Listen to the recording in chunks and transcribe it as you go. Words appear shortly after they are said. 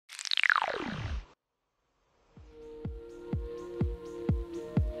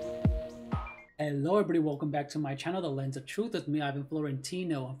Hello everybody, welcome back to my channel, The Lens of Truth with me, Ivan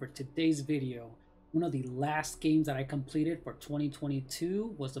Florentino, and for today's video, one of the last games that I completed for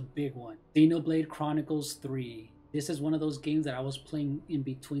 2022 was a big one, Xenoblade Chronicles 3. This is one of those games that I was playing in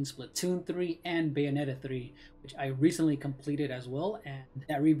between Splatoon 3 and Bayonetta 3, which I recently completed as well, and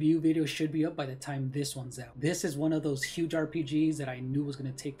that review video should be up by the time this one's out. This is one of those huge RPGs that I knew was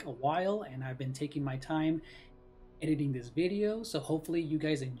going to take a while, and I've been taking my time editing this video, so hopefully you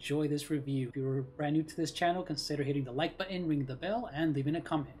guys enjoy this review. If you're brand new to this channel, consider hitting the like button, ring the bell, and leaving a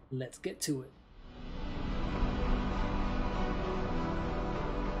comment. Let's get to it.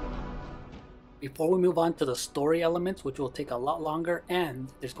 Before we move on to the story elements, which will take a lot longer,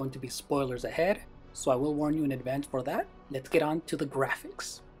 and there's going to be spoilers ahead, so I will warn you in advance for that, let's get on to the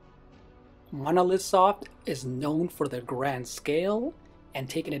graphics. Monolith Soft is known for their grand scale and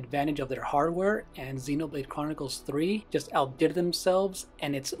taking advantage of their hardware, and Xenoblade Chronicles 3 just outdid themselves,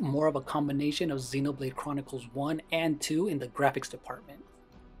 and it's more of a combination of Xenoblade Chronicles 1 and 2 in the graphics department.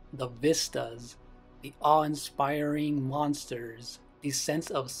 The vistas, the awe-inspiring monsters, the sense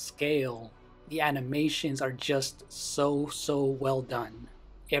of scale, the animations are just so well done.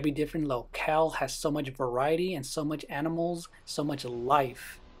 Every different locale has so much variety and so much animals, so much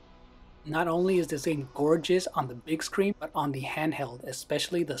life. Not only is this game gorgeous on the big screen, but on the handheld,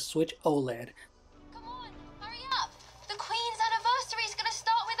 especially the Switch OLED. Come on, hurry up! The Queen's anniversary is gonna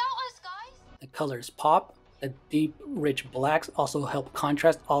start without us, guys! The colors pop, the deep, rich blacks also help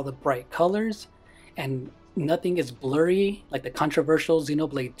contrast all the bright colors, and nothing is blurry like the controversial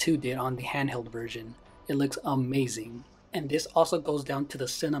Xenoblade 2 did on the handheld version. It looks amazing. And this also goes down to the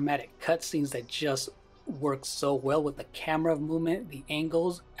cinematic cutscenes that just works so well with the camera movement, the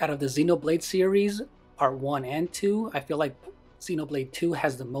angles. Out of the Xenoblade series, part 1 and 2, I feel like Xenoblade 2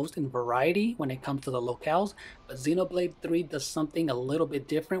 has the most in variety when it comes to the locales, but Xenoblade 3 does something a little bit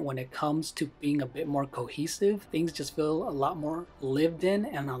different when it comes to being a bit more cohesive. Things just feel a lot more lived in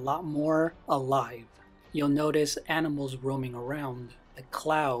and a lot more alive. You'll notice animals roaming around, the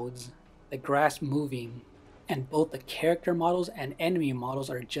clouds, the grass moving, and both the character models and enemy models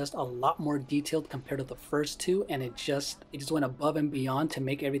are just a lot more detailed compared to the first two, and it just went above and beyond to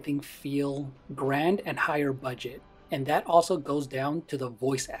make everything feel grand and higher budget. And that also goes down to the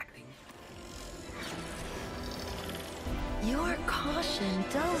voice acting. Your caution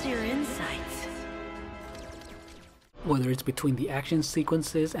dulls your insights. Whether it's between the action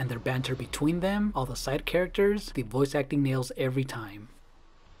sequences and their banter between them, all the side characters, the voice acting nails every time.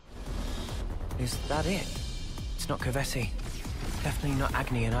 Is that it? It's not Kavesi. Definitely not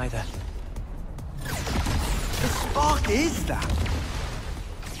Agnian either. The spark is that!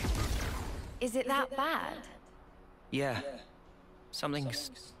 Is it that bad? Yeah.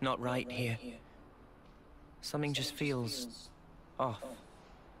 Something's not right here. Something just feels off.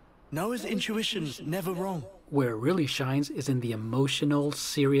 Noah's intuition's never wrong. Where it really shines is in the emotional,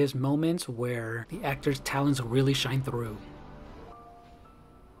 serious moments where the actor's talents really shine through.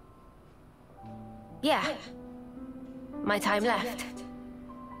 Yeah. My time left.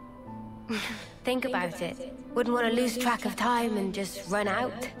 Think about it. Wouldn't want to lose track of time and just run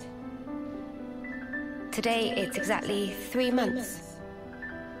out. Today it's exactly 3 months.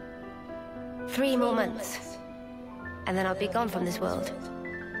 3 more months. And then I'll be gone from this world.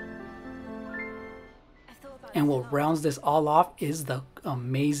 And what rounds this all off is the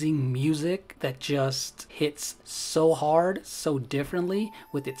amazing music that just hits so hard, so differently,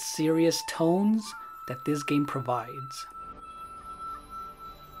 with its serious tones that this game provides.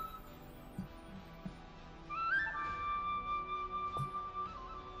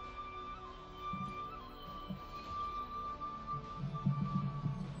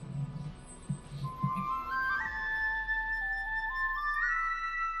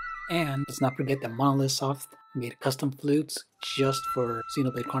 And let's not forget that Monolith Soft made custom flutes just for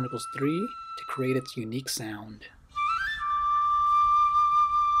Xenoblade Chronicles 3 to create its unique sound.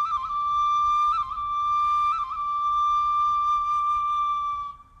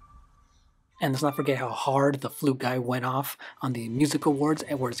 And let's not forget how hard the flute guy went off on the music awards,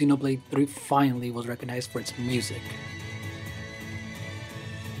 and where Xenoblade 3 finally was recognized for its music.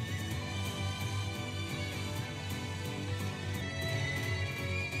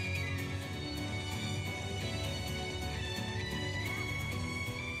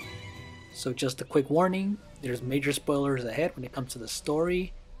 So just a quick warning, there's major spoilers ahead when it comes to the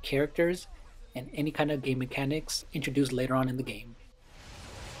story, characters, and any kind of game mechanics introduced later on in the game.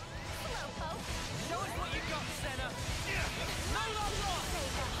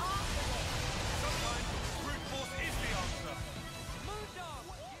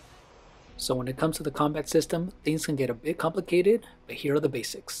 So when it comes to the combat system, things can get a bit complicated, but here are the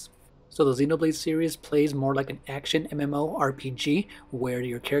basics. So the Xenoblade series plays more like an action MMORPG where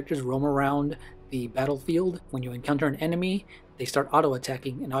your characters roam around the battlefield. When you encounter an enemy, they start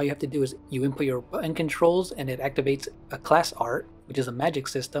auto-attacking, and all you have to do is you input your button controls and it activates a class art, which is a magic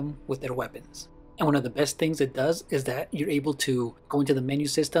system with their weapons. And one of the best things it does is that you're able to go into the menu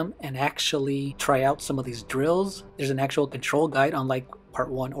system and actually try out some of these drills. There's an actual control guide unlike part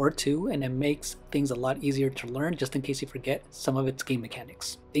 1 or 2, and it makes things a lot easier to learn just in case you forget some of its game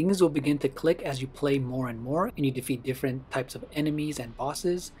mechanics. Things will begin to click as you play more and more and you defeat different types of enemies and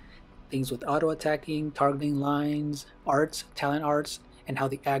bosses. Things with auto-attacking, targeting lines, arts, talent arts, and how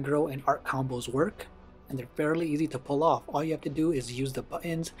the aggro and art combos work. And they're fairly easy to pull off. All you have to do is use the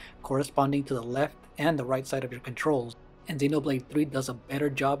buttons corresponding to the left and the right side of your controls. And Xenoblade 3 does a better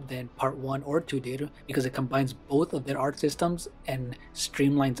job than part 1 or 2 did because it combines both of their art systems and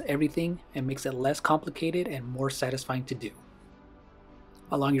streamlines everything and makes it less complicated and more satisfying to do.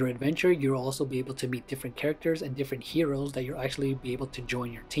 Along your adventure, you'll also be able to meet different characters and different heroes that you'll actually be able to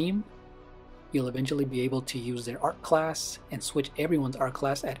join your team. You'll eventually be able to use their art class and switch everyone's art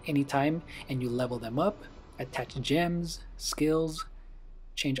class at any time, and you level them up, attach gems, skills,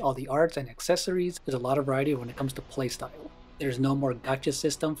 change all the arts and accessories. There's a lot of variety when it comes to playstyle. There's no more gacha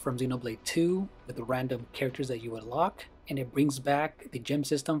system from Xenoblade 2 with the random characters that you unlock, and it brings back the gem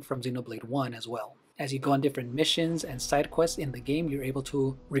system from Xenoblade 1 as well. As you go on different missions and side quests in the game, you're able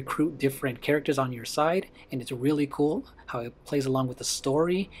to recruit different characters on your side, and it's really cool how it plays along with the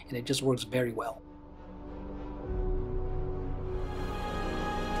story, and it just works very well.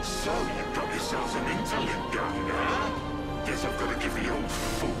 So you've got yourselves an interlink going, huh? Guess I've got to give the old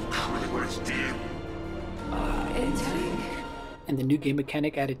fool credit where it's due. Interlink? And the new game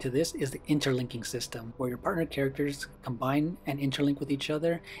mechanic added to this is the interlinking system, where your partner characters combine and interlink with each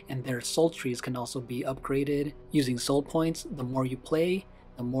other, and their soul trees can also be upgraded. Using soul points, the more you play,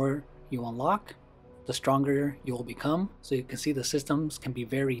 the more you unlock, the stronger you will become. So you can see the systems can be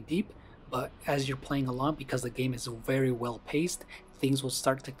very deep, but as you're playing along, because the game is very well paced, things will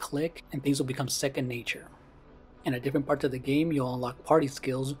start to click and things will become second nature. And at different parts of the game, you'll unlock party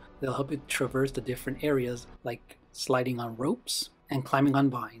skills that'll help you traverse the different areas, like sliding on ropes and climbing on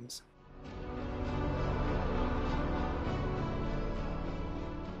vines.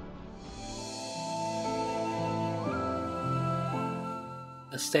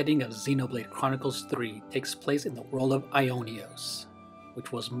 The setting of Xenoblade Chronicles 3 takes place in the world of Ionios,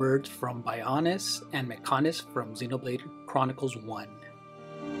 which was merged from Bionis and Mechonis from Xenoblade Chronicles 1.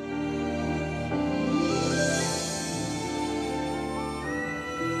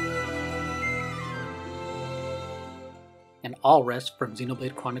 And all rest from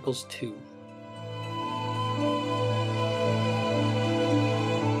Xenoblade Chronicles 2.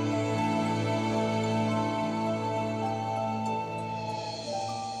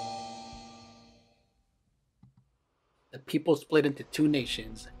 The people split into two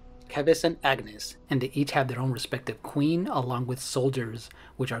nations, Kevis and Agnes, and they each have their own respective queen, along with soldiers,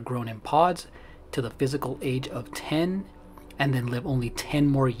 which are grown in pods to the physical age of 10, and then live only 10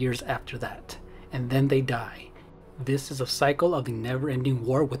 more years after that, and then they die. This is a cycle of the never-ending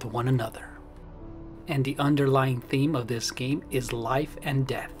war with one another. And the underlying theme of this game is life and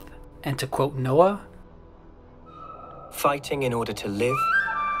death. And to quote Noah, fighting in order to live,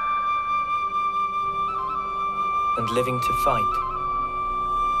 and living to fight.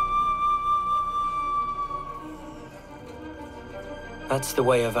 That's the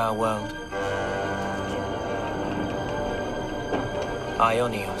way of our world.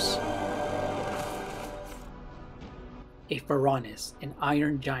 Ionios. A Pharaonis, an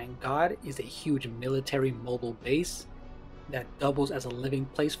iron giant god, is a huge military mobile base that doubles as a living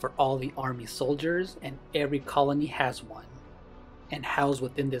place for all the army soldiers, and every colony has one. And housed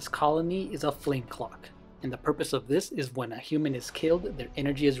within this colony is a flame clock. And the purpose of this is when a human is killed, their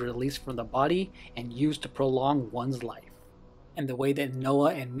energy is released from the body and used to prolong one's life. And the way that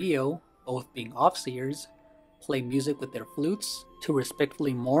Noah and Mio, both being Offseers, play music with their flutes to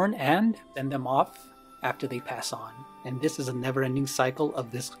respectfully mourn and send them off after they pass on. And this is a never-ending cycle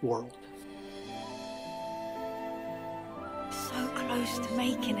of this world. So close to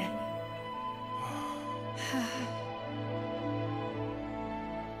making it.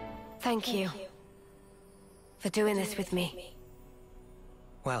 Thank you for doing this with me.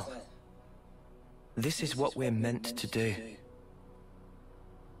 Well, this is what we're meant to do.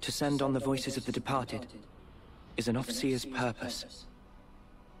 To send on the voices of the departed is an Offseer's purpose.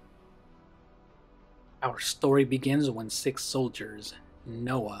 Our story begins when 6 soldiers,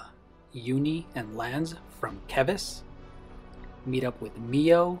 Noah, Uni, and Lance from Kevis, meet up with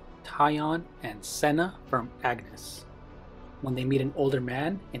Mio, Tyon, and Senna from Agnes. When they meet an older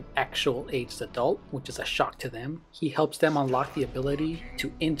man, an actual aged adult, which is a shock to them, he helps them unlock the ability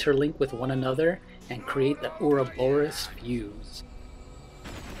to interlink with one another and create the Ouroboros fuse.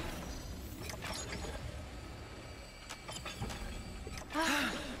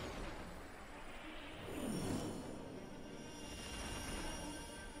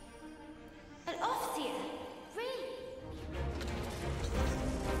 An overseer? Really?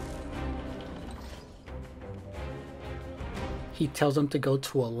 He tells them to go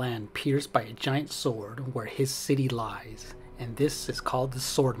to a land pierced by a giant sword where his city lies, and this is called the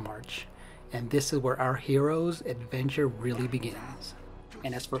Sword March, and this is where our hero's adventure really begins.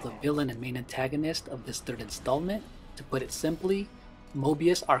 And as for the villain and main antagonist of this third installment, to put it simply,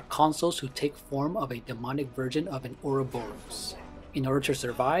 Mobius are consuls who take form of a demonic version of an Ouroboros. In order to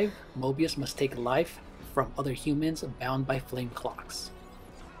survive, Mobius must take life from other humans bound by flame clocks.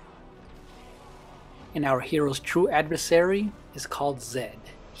 And our hero's true adversary is called Zed.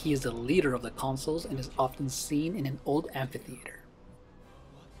 He is the leader of the consuls and is often seen in an old amphitheater.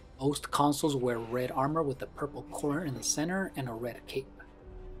 Most consuls wear red armor with a purple corner in the center and a red cape.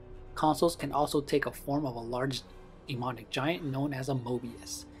 Consuls can also take a form of a large demonic giant known as a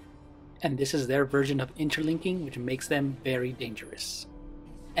Mobius, and this is their version of interlinking, which makes them very dangerous.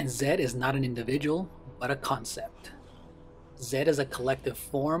 And Zed is not an individual, but a concept. Zed is a collective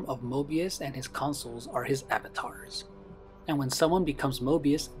form of Mobius, and his consuls are his avatars. And when someone becomes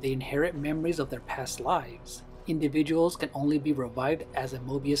Mobius, they inherit memories of their past lives. Individuals can only be revived as a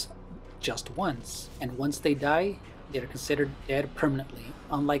Mobius just once, and once they die, they are considered dead permanently.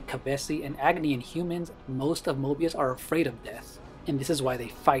 Unlike Kavesi and Agni in humans, most of Mobius are afraid of death, and this is why they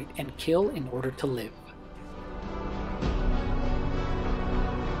fight and kill in order to live.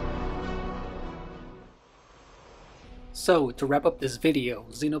 So, to wrap up this video,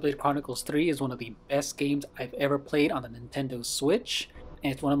 Xenoblade Chronicles 3 is one of the best games I've ever played on the Nintendo Switch,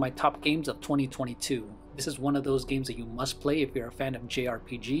 and it's one of my top games of 2022. This is one of those games that you must play if you're a fan of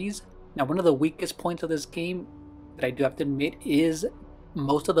JRPGs. Now, one of the weakest points of this game that I do have to admit is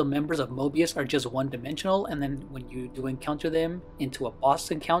most of the members of Mobius are just one-dimensional, and then when you do encounter them into a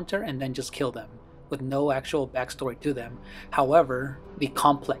boss encounter and then just kill them with no actual backstory to them. However, the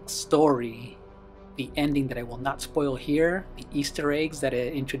complex story, the ending that I will not spoil here, the Easter eggs that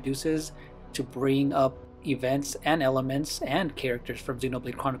it introduces to bring up events and elements and characters from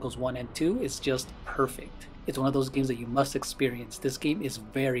Xenoblade Chronicles 1 and 2 is just perfect. It's one of those games that you must experience. This game is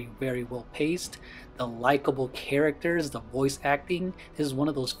very, very well paced. The likable characters, the voice acting. This is one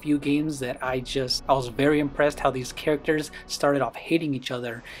of those few games that I was very impressed how these characters started off hating each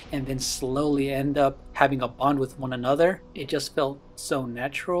other and then slowly end up having a bond with one another. It just felt so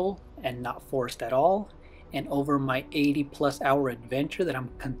natural and not forced at all. And over my 80+ hour adventure that I'm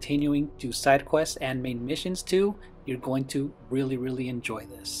continuing to do side quests and main missions to, you're going to really, really enjoy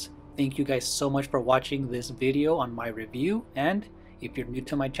this. Thank you guys so much for watching this video on my review, and if you're new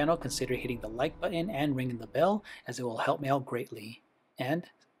to my channel, consider hitting the like button and ringing the bell, as it will help me out greatly. And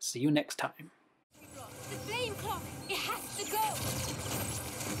see you next time. The flame clock! It has to go!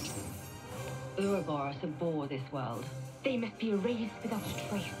 Ouroboros abhor this world. They must be erased without a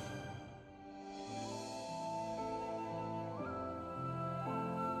trace.